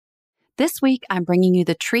This week, I'm bringing you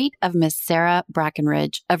the treat of Miss Sarah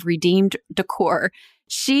Brackenridge of Redeemed Decor.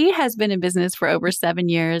 She has been in business for over 7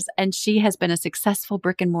 years, and she has been a successful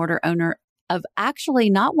brick and mortar owner of actually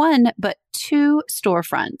not one, but 2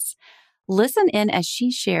 storefronts. Listen in as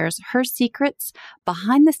she shares her secrets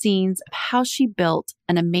behind the scenes of how she built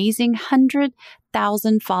an amazing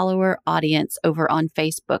 100,000 follower audience over on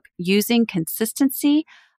Facebook using consistency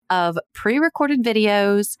of pre-recorded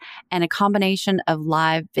videos and a combination of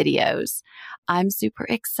live videos. I'm super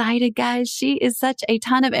excited, guys. She is such a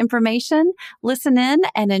ton of information. Listen in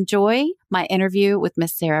and enjoy my interview with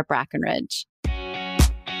Miss Sarah Brackenridge.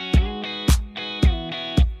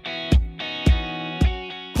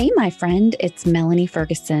 Hey, my friend, it's Melanie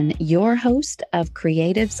Ferguson, your host of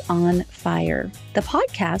Creatives on Fire, the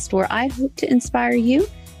podcast where I hope to inspire you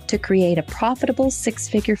to create a profitable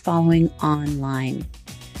 6-figure following online.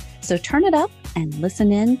 So turn it up and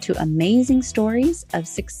listen in to amazing stories of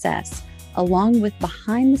success, along with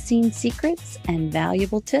behind-the-scenes secrets and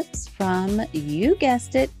valuable tips from, you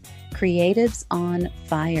guessed it, Creatives on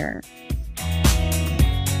Fire.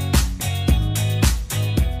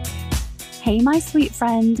 Hey, my sweet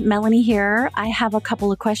friend, Melanie here. I have a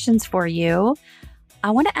couple of questions for you.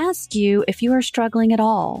 I want to ask you if you are struggling at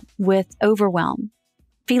all with overwhelm,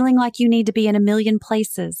 feeling like you need to be in a million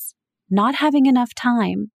places, not having enough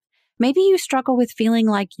time. Maybe you struggle with feeling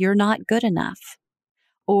like you're not good enough.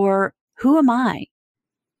 Or who am I?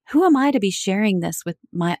 Who am I to be sharing this with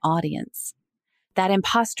my audience? That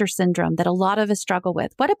imposter syndrome that a lot of us struggle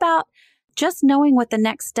with. What about just knowing what the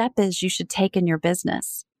next step is you should take in your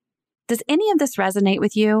business? Does any of this resonate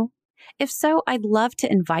with you? If so, I'd love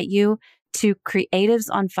to invite you to Creatives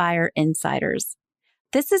on Fire Insiders.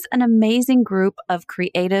 This is an amazing group of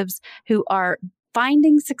creatives who are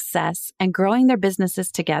finding success and growing their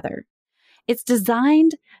businesses together. It's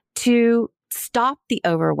designed to stop the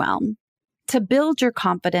overwhelm, to build your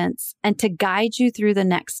confidence, and to guide you through the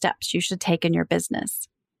next steps you should take in your business.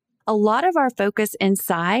 A lot of our focus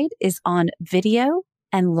inside is on video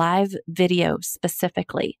and live video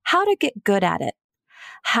specifically, how to get good at it,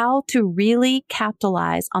 how to really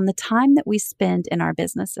capitalize on the time that we spend in our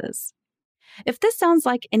businesses. If this sounds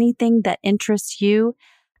like anything that interests you,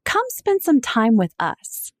 come spend some time with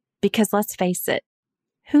us, because let's face it,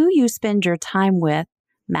 who you spend your time with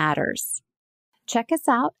matters. Check us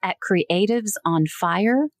out at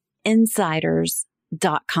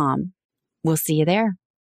creativesonfireinsiders.com. We'll see you there.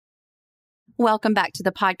 Welcome back to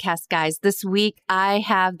the podcast, guys. This week, I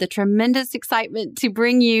have the tremendous excitement to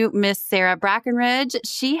bring you Miss Sarah Brackenridge.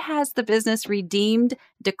 She has the business Redeemed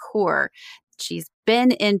Decor. She's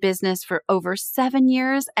been in business for over 7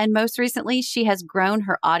 years, and most recently, she has grown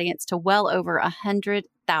her audience to well over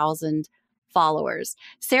 100,000 followers.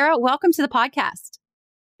 Sarah, welcome to the podcast.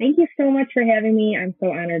 Thank you so much for having me. I'm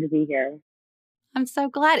so honored to be here. I'm so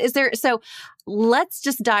glad. So let's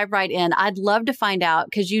just dive right in. I'd love to find out,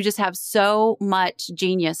 because you just have so much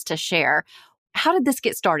genius to share. How did this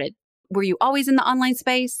get started? Were you always in the online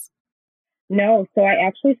space? No. So I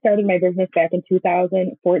actually started my business back in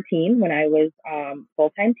 2014 when I was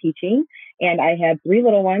full-time teaching, and I had 3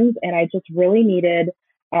 little ones, and I just really needed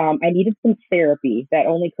some therapy that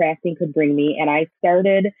only crafting could bring me. And I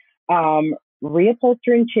started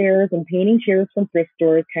reupholstering chairs and painting chairs from thrift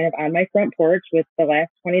stores kind of on my front porch with the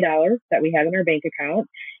last $20 that we had in our bank account.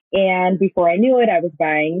 And before I knew it, I was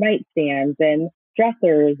buying nightstands and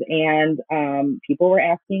dressers, and people were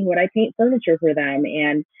asking would I paint furniture for them.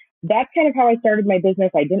 And that's kind of how I started my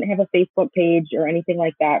business. I didn't have a Facebook page or anything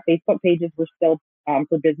like that. Facebook pages were still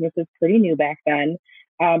for businesses pretty new back then.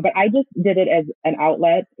 But I just did it as an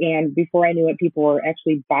outlet. And before I knew it, people were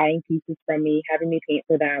actually buying pieces from me, having me paint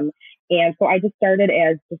for them. And so I just started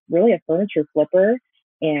as just really a furniture flipper,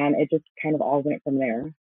 and it just kind of all went from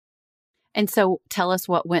there. And so tell us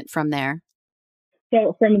what went from there.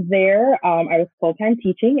 So from there, I was full-time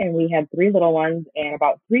teaching, and we had 3 little ones. And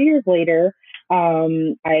about 3 years later,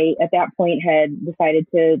 I, at that point, had decided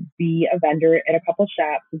to be a vendor at a couple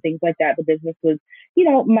shops and things like that. The business was,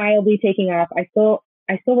 mildly taking off. I still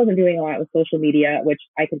wasn't doing a lot with social media, which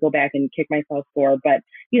I could go back and kick myself for. But,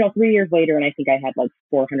 3 years later, and I think I had like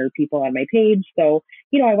 400 people on my page. So,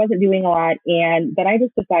 I wasn't doing a lot. And then I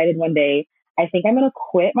just decided one day, I think I'm going to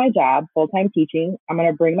quit my job, full-time teaching. I'm going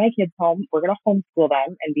to bring my kids home. We're going to homeschool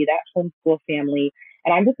them and be that homeschool family.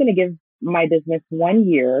 And I'm just going to give my business 1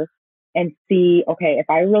 year and see, okay, if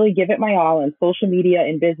I really give it my all in social media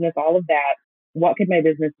and business, all of that, what could my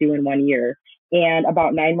business do in 1 year? And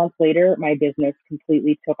about 9 months later, my business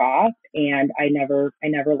completely took off, and I never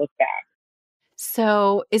looked back.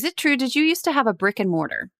 So is it true? Did you used to have a brick and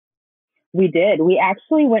mortar? We did. We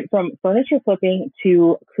actually went from furniture flipping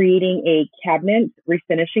to creating a cabinet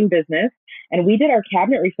refinishing business. And we did our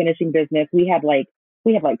cabinet refinishing business. We had like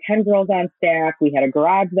 10 girls on staff. We had a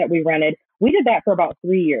garage that we rented. We did that for about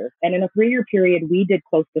 3 years. And in a 3 year period, we did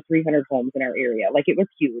close to 300 homes in our area. Like it was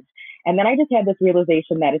huge. And then I just had this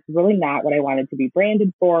realization that it's really not what I wanted to be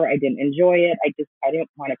branded for. I didn't enjoy it. I didn't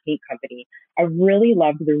want a paint company. I really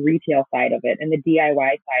loved the retail side of it and the DIY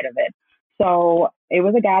side of it. So it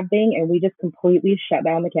was a God thing, and we just completely shut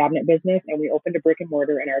down the cabinet business and we opened a brick and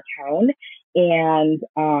mortar in our town. And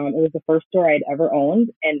it was the first store I'd ever owned.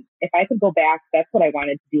 And if I could go back, that's what I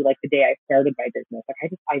wanted to do. Like the day I started my business,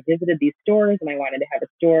 like I visited these stores and I wanted to have a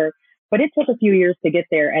store, but it took a few years to get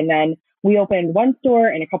there. And then we opened one store,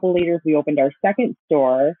 and a couple later we opened our second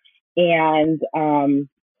store. And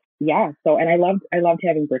yeah, so and I loved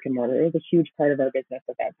having brick and mortar. It was a huge part of our business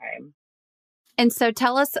at that time. And so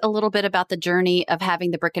tell us a little bit about the journey of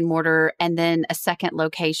having the brick and mortar and then a second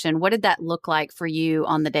location. What did that look like for you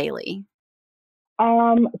on the daily?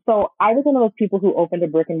 So I was one of those people who opened a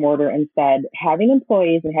brick and mortar and said having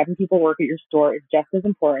employees and having people work at your store is just as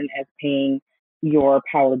important as paying your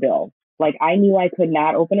power bill. Like I knew I could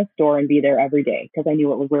not open a store and be there every day because I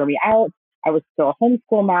knew it would wear me out. I was still a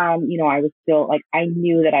homeschool mom. I was still like, I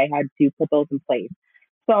knew that I had to put those in place.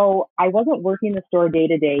 So I wasn't working the store day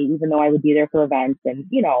to day, even though I would be there for events and,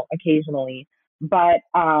 occasionally. But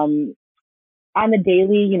on the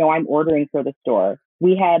daily, I'm ordering for the store.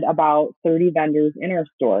 We had about 30 vendors in our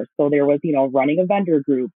store. So there was, running a vendor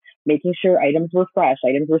group, making sure items were fresh,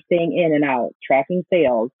 items were staying in and out, tracking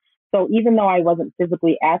sales. So even though I wasn't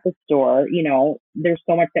physically at the store, there's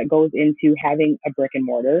so much that goes into having a brick and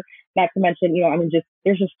mortar. Not to mention,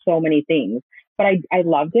 there's just so many things. But I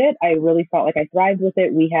loved it. I really felt like I thrived with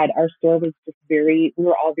it. Our store was just we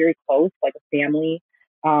were all very close, like a family.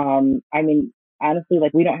 Honestly,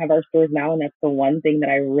 like we don't have our stores now, and that's the one thing that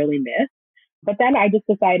I really miss. But then I just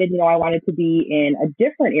decided, I wanted to be in a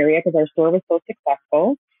different area because our store was so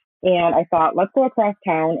successful. And I thought, let's go across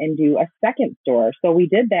town and do a second store. So we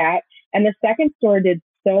did that. And the second store did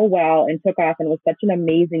so well and took off and was such an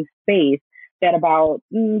amazing space that about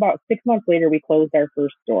 6 months later, we closed our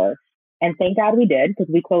first store. And thank God we did,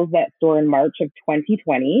 because we closed that store in March of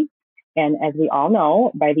 2020. And as we all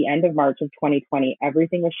know, by the end of March of 2020,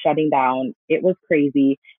 everything was shutting down. It was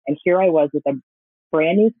crazy. And here I was with a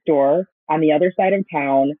brand new store on the other side of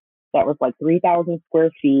town that was like 3,000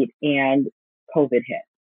 square feet, and COVID hit.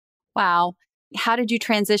 Wow. How did you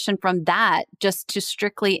transition from that just to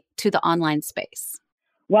strictly to the online space?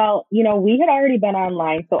 Well, we had already been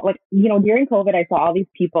online. So during COVID, I saw all these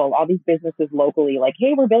people, all these businesses locally, like,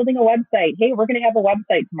 hey, we're building a website. Hey, we're going to have a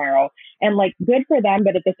website tomorrow. And like, good for them.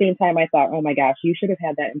 But at the same time, I thought, oh my gosh, you should have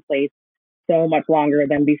had that in place so much longer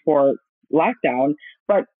than before lockdown.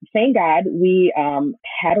 But thank God we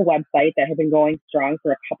had a website that had been going strong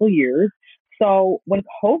for a couple years. So when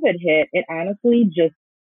COVID hit, it honestly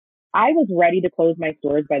I was ready to close my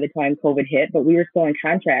stores by the time COVID hit, but we were still in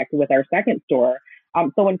contract with our second store.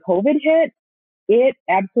 So when COVID hit, it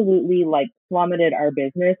absolutely like plummeted our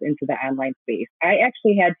business into the online space. I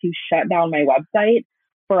actually had to shut down my website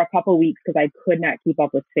for a couple of weeks because I could not keep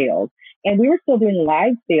up with sales. And we were still doing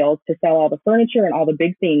live sales to sell all the furniture and all the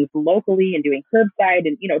big things locally and doing curbside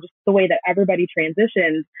and, just the way that everybody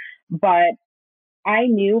transitions. But I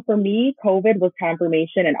knew for me, COVID was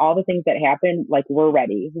confirmation, and all the things that happened, like we're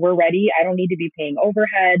ready. We're ready. I don't need to be paying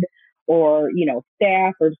overhead or,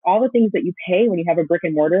 staff or just all the things that you pay when you have a brick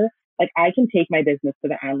and mortar. Like I can take my business to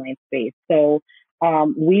the online space. So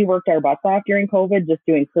we worked our butts off during COVID, just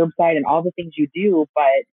doing curbside and all the things you do.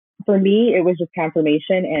 But for me, it was just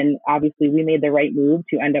confirmation. And obviously we made the right move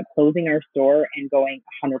to end up closing our store and going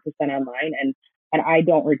 100% online. And I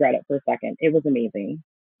don't regret it for a second. It was amazing.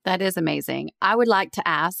 That is amazing. I would like to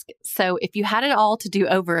ask, so if you had it all to do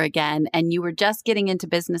over again and you were just getting into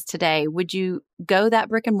business today, would you go that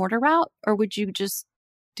brick and mortar route, or would you just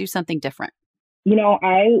do something different?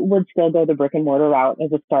 I would still go the brick and mortar route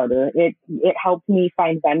as a starter. It helped me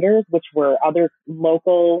find vendors, which were other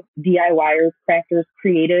local DIYers, crafters,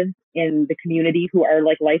 creatives in the community who are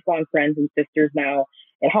like lifelong friends and sisters now.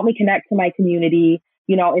 It helped me connect to my community.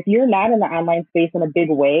 If you're not in the online space in a big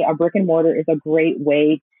way, a brick and mortar is a great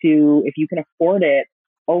way to, if you can afford it,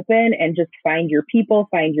 open and just find your people,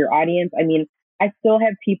 find your audience. I mean, I still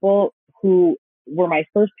have people who were my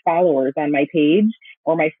first followers on my page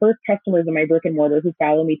or my first customers in my brick and mortar who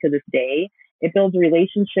follow me to this day. It builds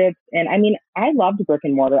relationships. And I mean, I loved brick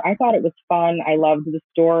and mortar. I thought it was fun. I loved the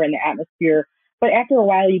store and the atmosphere. But after a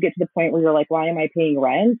while, you get to the point where you're like, why am I paying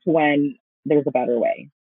rent when there's a better way?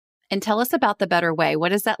 And tell us about the better way.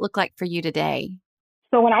 What does that look like for you today?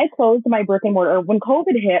 So when I closed my brick and mortar, when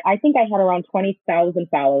COVID hit, I think I had around 20,000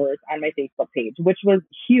 followers on my Facebook page, which was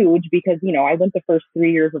huge because, I went the first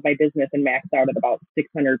 3 years of my business and maxed out at about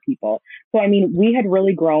 600 people. So, I mean, we had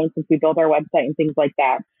really grown since we built our website and things like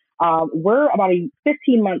that. We're about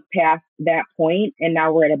 15 months past that point, and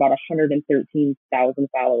now we're at about 113,000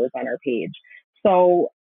 followers on our page. So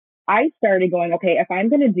I started going, okay, if I'm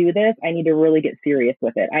going to do this, I need to really get serious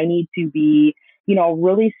with it. I need to be,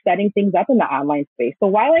 really setting things up in the online space. So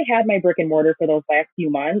while I had my brick and mortar for those last few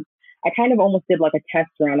months, I kind of almost did like a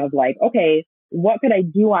test run of like, okay, what could I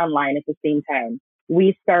do online at the same time?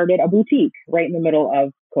 We started a boutique right in the middle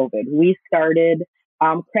of COVID. We started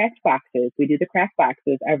craft boxes. We do the craft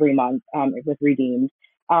boxes every month with Redeemed.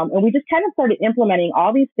 And we just kind of started implementing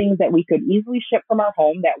all these things that we could easily ship from our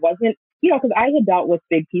home that wasn't, because I had dealt with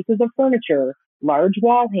big pieces of furniture, large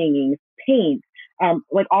wall hangings, paint,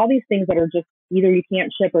 like all these things that are just either you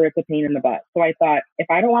can't ship or it's a pain in the butt. So I thought, if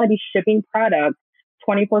I don't want to be shipping products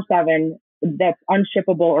 24/7 that's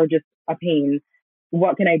unshippable or just a pain,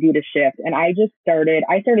 what can I do to shift? And I started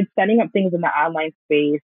setting up things in the online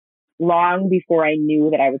space long before I knew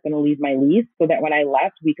that I was going to leave my lease, so that when I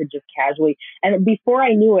left, we could just casually, and before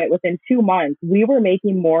I knew it, within 2 months, we were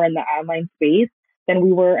making more in the online space than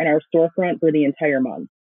we were in our storefront for the entire month.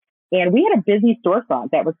 And we had a busy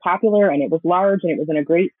storefront that was popular and it was large and it was in a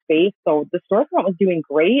great space. So the storefront was doing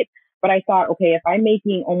great. But I thought, okay, if I'm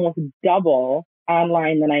making almost double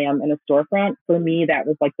online than I am in a storefront, for me, that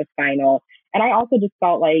was like the final. And I also just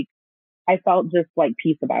felt just like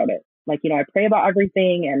peace about it. Like, I pray about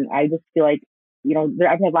everything and I just feel like,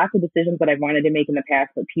 I've had lots of decisions that I've wanted to make in the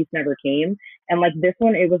past, but peace never came. And like this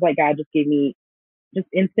one, it was like God just gave me just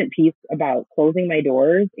instant peace about closing my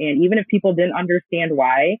doors. And even if people didn't understand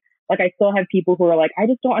why, like I still have people who are like, I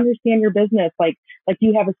just don't understand your business. Like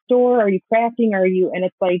you have a store? Are you crafting? Are you? And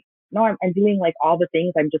it's like, no, I'm doing like all the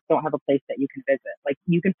things. I just don't have a place that you can visit. Like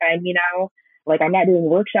you can find me now. Like I'm not doing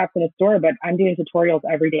workshops in a store, but I'm doing tutorials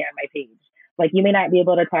every day on my page. Like you may not be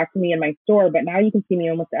able to talk to me in my store, but now you can see me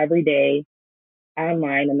almost every day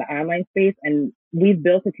online in the online space. And we've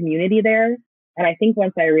built a community there. And I think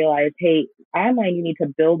once I realized, hey, online, you need to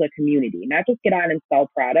build a community, not just get on and sell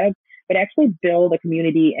products, but actually build a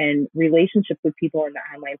community and relationships with people in the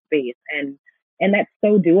online space. And that's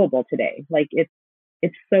so doable today. Like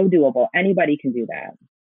it's so doable. Anybody can do that.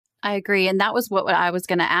 I agree. And that was what I was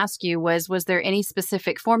going to ask you was there any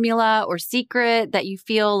specific formula or secret that you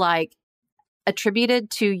feel like attributed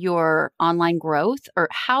to your online growth, or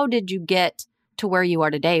how did you get to where you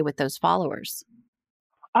are today with those followers?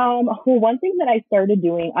 Well, one thing that I started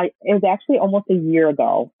doing, it was actually almost a year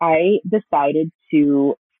ago. I decided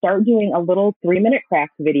to start doing a little 3-minute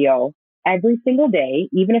craft video every single day,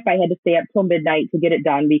 even if I had to stay up till midnight to get it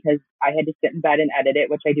done because I had to sit in bed and edit it,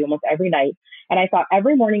 which I do almost every night. And I thought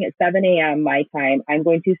every morning at 7 a.m. my time, I'm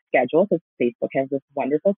going to schedule, because Facebook has this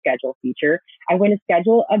wonderful schedule feature. I'm going to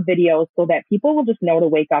schedule a video so that people will just know to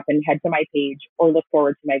wake up and head to my page or look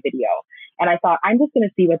forward to my video. And I thought, I'm just going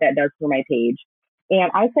to see what that does for my page. And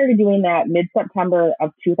I started doing that mid-September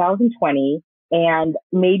of 2020, and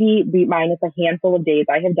maybe minus a handful of days,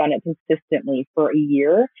 I have done it consistently for a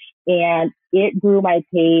year. And it grew my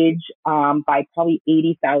page by probably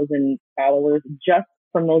 80,000 followers just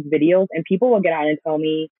from those videos. And people will get on and tell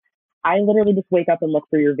me, I literally just wake up and look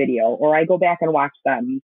for your video, or I go back and watch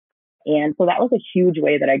them. And so that was a huge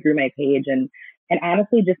way that I grew my page, and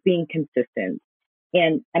honestly, just being consistent.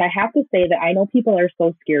 And I have to say that I know people are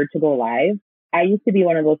so scared to go live. I used to be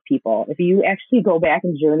one of those people. If you actually go back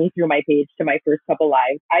and journey through my page to my first couple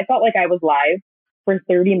lives, I felt like I was live for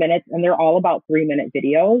 30 minutes and they're all about 3-minute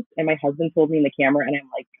videos. And my husband told me in the camera and I'm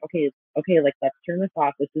like, okay, like let's turn this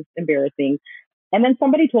off. This is embarrassing. And then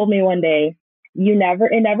somebody told me one day,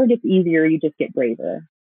 it never gets easier. You just get braver.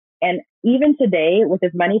 And even today, with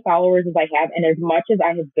as many followers as I have, and as much as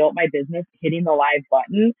I have built my business hitting the live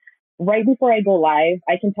button, right before I go live,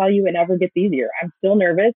 I can tell you it never gets easier. I'm still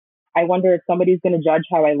nervous. I wonder if somebody's going to judge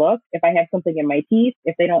how I look, if I have something in my teeth,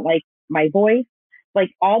 if they don't like my voice.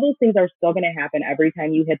 Like all those things are still going to happen every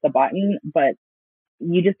time you hit the button, but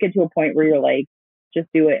you just get to a point where you're like, just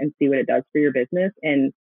do it and see what it does for your business.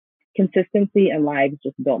 And consistency and lives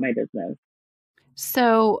just built my business.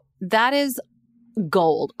 So that is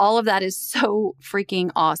gold. All of that is so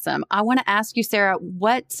freaking awesome. I want to ask you, Sarah,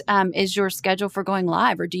 what is your schedule for going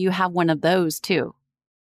live, or do you have one of those too?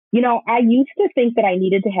 I used to think that I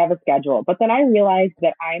needed to have a schedule, but then I realized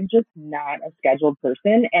that I'm just not a scheduled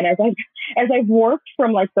person. And as I've worked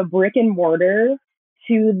from like the brick and mortar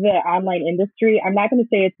to the online industry, I'm not going to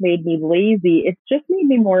say it's made me lazy. It's just made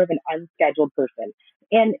me more of an unscheduled person.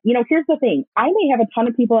 And, here's the thing. I may have a ton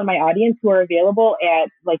of people in my audience who are available at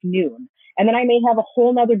like noon. And then I may have a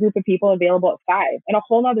whole nother group of people available at 5 and a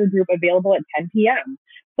whole nother group available at 10 p.m.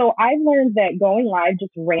 So I've learned that going live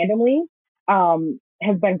just randomly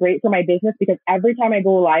has been great for my business because every time I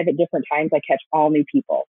go live at different times, I catch all new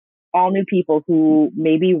people who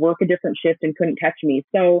maybe work a different shift and couldn't catch me.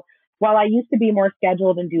 So while I used to be more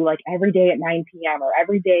scheduled and do like every day at 9 p.m. or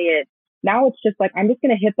every day at now it's just like, I'm just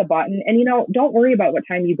going to hit the button and, don't worry about what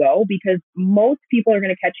time you go because most people are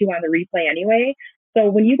going to catch you on the replay anyway. So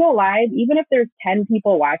when you go live, even if there's 10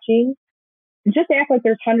 people watching, just act like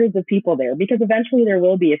there's hundreds of people there because eventually there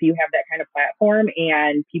will be if you have that kind of platform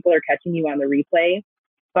and people are catching you on the replay.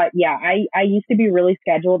 But yeah, I used to be really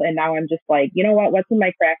scheduled and now I'm just like, you know what, what's in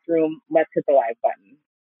my craft room? Let's hit the live button.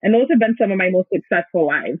 And those have been some of my most successful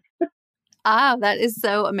lives. Ah, that is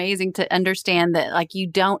so amazing to understand that like you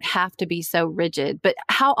don't have to be so rigid. But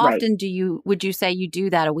how Right. often would you say you do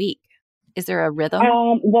that a week? Is there a rhythm?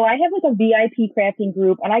 Well, I have like a VIP crafting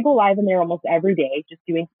group and I go live in there almost every day, just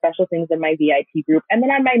doing special things in my VIP group. And then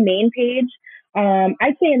on my main page,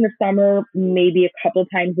 I'd say in the summer, maybe a couple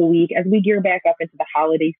times a week as we gear back up into the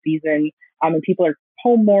holiday season, and people are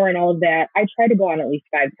home more and all of that. I try to go on at least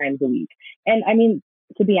 5 times a week. And I mean,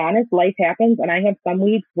 to be honest, life happens and I have some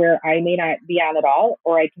weeks where I may not be on at all,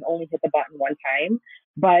 or I can only hit the button one time.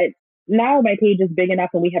 But now my page is big enough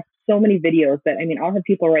and we have so many videos that, I mean, I'll have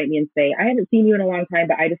people write me and say, I haven't seen you in a long time,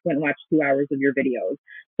 but I just went and watched 2 hours of your videos.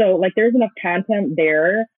 So like there's enough content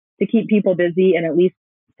there to keep people busy and at least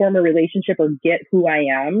form a relationship or get who I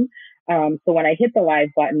am. So when I hit the live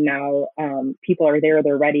button now, people are there,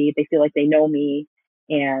 they're ready, they feel like they know me.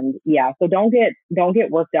 And yeah, so don't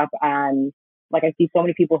get worked up on, like I see so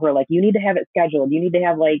many people who are like, you need to have it scheduled. You need to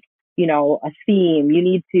have like, a theme. You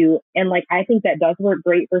need to, and like, I think that does work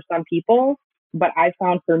great for some people, but I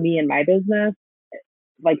found for me in my business,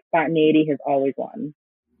 like spontaneity has always won.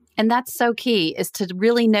 And that's so key is to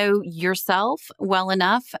really know yourself well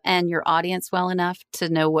enough and your audience well enough to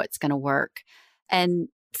know what's going to work. And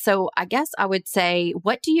so I guess I would say,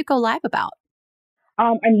 what do you go live about?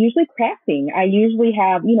 I'm usually crafting. I usually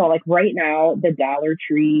have, like right now, the Dollar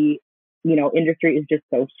Tree, industry is just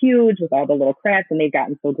so huge with all the little crafts and they've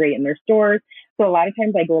gotten so great in their stores. So a lot of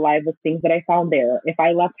times I go live with things that I found there. If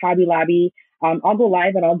I left Hobby Lobby, I'll go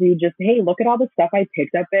live and I'll do just, hey, look at all the stuff I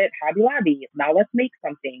picked up at Hobby Lobby. Now let's make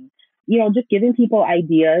something. Just giving people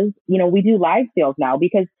ideas. We do live sales now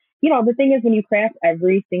because, the thing is when you craft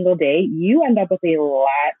every single day, you end up with a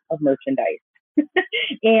lot of merchandise.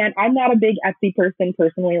 And I'm not a big Etsy person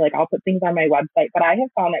personally. Like I'll put things on my website, but I have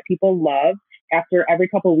found that people love after every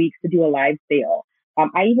couple of weeks to do a live sale.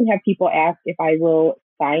 I even have people ask if I will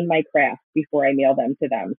sign my crafts before I mail them to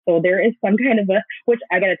them. So there is some kind of which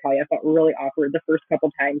I got to tell you, I felt really awkward the first couple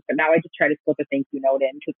times, but now I just try to slip a thank you note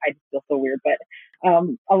in because I just feel so weird. But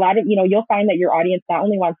a lot of, you'll find that your audience not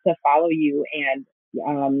only wants to follow you and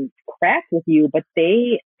craft with you, but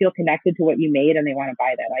they feel connected to what you made and they want to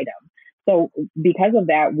buy that item. So because of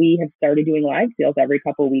that, we have started doing live sales every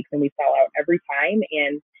couple of weeks and we sell out every time.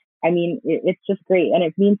 And I mean, it's just great. And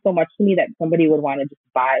it means so much to me that somebody would want to just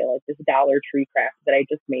buy like this Dollar Tree craft that I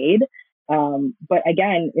just made. But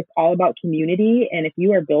again, it's all about community. And if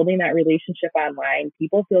you are building that relationship online,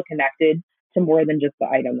 people feel connected to more than just the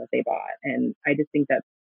item that they bought. And I just think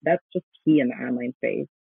that's just key in the online space.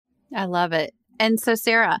 I love it. And so,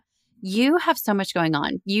 Sarah, you have so much going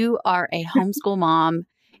on. You are a homeschool mom.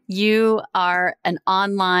 You are an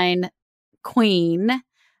online queen.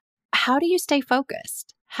 How do you stay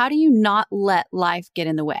focused? How do you not let life get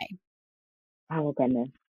in the way? Oh, goodness.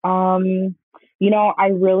 I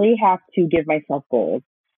really have to give myself goals.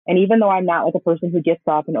 And even though I'm not like a person who gets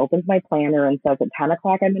up and opens my planner and says at 10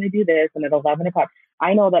 o'clock, I'm going to do this. And at 11 o'clock,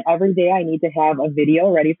 I know that every day I need to have a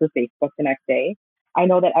video ready for Facebook the next day. I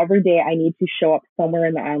know that every day I need to show up somewhere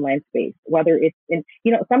in the online space, whether it's in,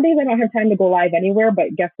 some days I don't have time to go live anywhere,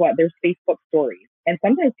 but guess what? There's Facebook stories. And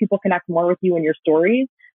sometimes people connect more with you in your stories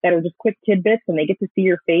that are just quick tidbits and they get to see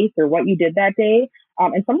your face or what you did that day.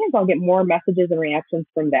 And sometimes I'll get more messages and reactions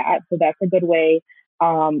from that. So that's a good way.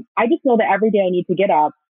 I just know that every day I need to get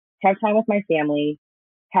up, have time with my family,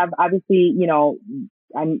 have obviously,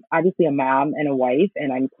 I'm obviously a mom and a wife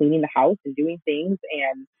and I'm cleaning the house and doing things.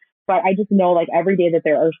 But I just know like every day that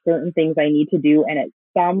there are certain things I need to do. And at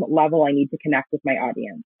some level, I need to connect with my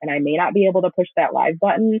audience. And I may not be able to push that live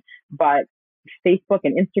button, but Facebook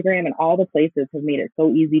and Instagram and all the places have made it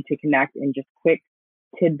so easy to connect in just quick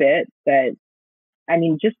tidbits that, I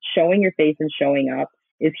mean, just showing your face and showing up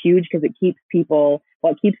is huge because it keeps people,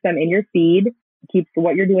 well, it keeps them in your feed, it keeps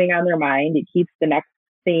what you're doing on their mind, it keeps the next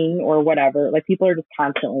thing or whatever. Like people are just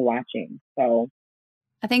constantly watching. So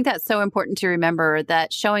I think that's so important to remember,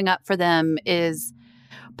 that showing up for them is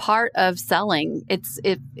part of selling. It's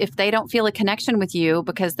if they don't feel a connection with you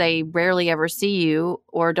because they rarely ever see you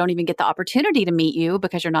or don't even get the opportunity to meet you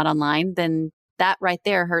because you're not online, then that right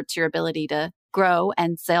there hurts your ability to grow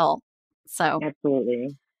and sell. So,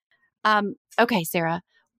 Absolutely. Okay, Sarah,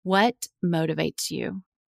 what motivates you?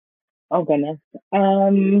 Oh goodness.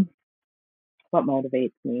 What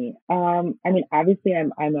motivates me? I mean, obviously,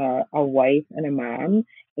 I'm a wife and a mom,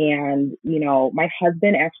 and my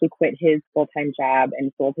husband actually quit his full time job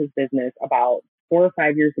and sold his business about 4 or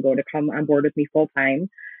 5 years ago to come on board with me full time,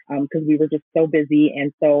 because we were just so busy.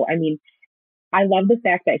 And so, I mean, I love the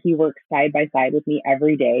fact that he works side by side with me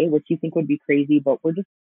every day, which you think would be crazy, but we're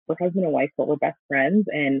husband and wife, but we're best friends,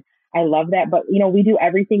 and I love that. But we do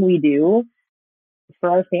everything we do for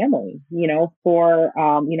our family, we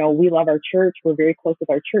love our church. We're very close with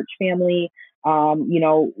our church family.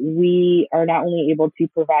 We are not only able to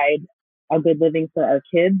provide a good living for our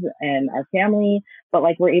kids and our family, but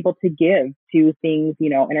like we're able to give to things,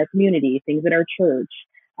 in our community, things at our church.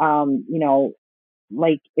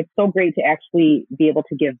 Like it's so great to actually be able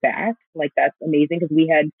to give back. Like that's amazing, because we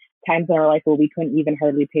had times in our life where we couldn't even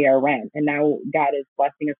hardly pay our rent. And now God is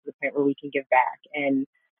blessing us to the point where we can give back. And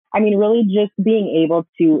I mean, really just being able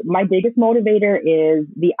to, my biggest motivator is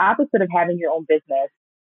the opposite of having your own business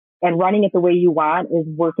and running it the way you want, is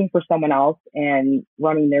working for someone else and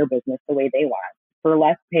running their business the way they want for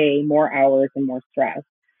less pay, more hours, and more stress.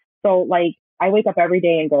 So like I wake up every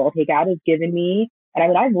day and go, okay, God has given me, and I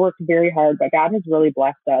mean, I've worked very hard, but God has really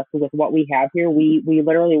blessed us with what we have here. We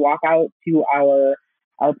literally walk out to our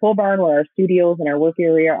pole barn where our studios and our work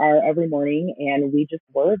area are every morning, and we just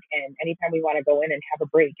work. And anytime we want to go in and have a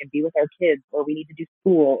break and be with our kids, or we need to do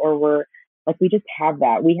school, or we just have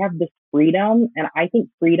that. We have this freedom. And I think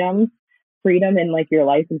freedom in like your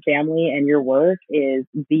life and family and your work is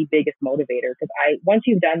the biggest motivator. Because once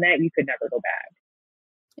you've done that, you could never go back.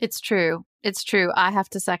 It's true. It's true. I have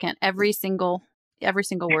to second every single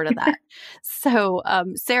word of that. So,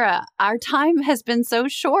 Sarah, our time has been so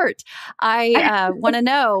short. I want to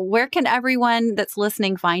know, where can everyone that's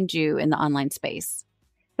listening find you in the online space?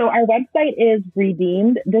 So our website is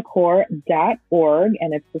redeemeddecor.org,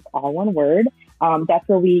 and it's just all one word. That's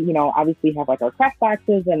where we, obviously have like our craft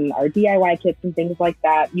boxes and our DIY kits and things like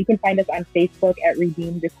that. You can find us on Facebook at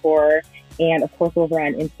Redeemed Decor, and of course over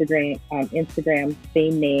on Instagram,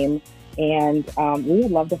 same name. And we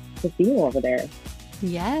would love to see you over there.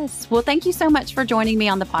 Yes. Well, thank you so much for joining me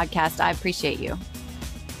on the podcast. I appreciate you.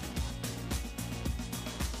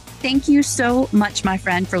 Thank you so much, my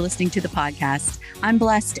friend, for listening to the podcast. I'm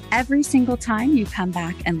blessed every single time you come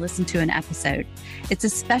back and listen to an episode. It's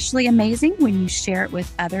especially amazing when you share it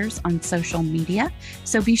with others on social media.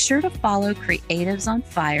 So be sure to follow Creatives on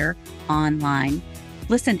Fire online.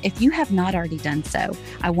 Listen, if you have not already done so,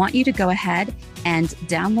 I want you to go ahead and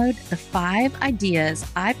download the 5 ideas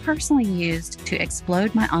I personally used to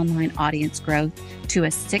explode my online audience growth to a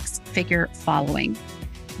 6-figure following.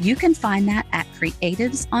 You can find that at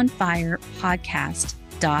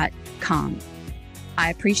creativesonfirepodcast.com. I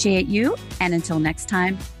appreciate you, and until next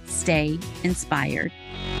time, stay inspired.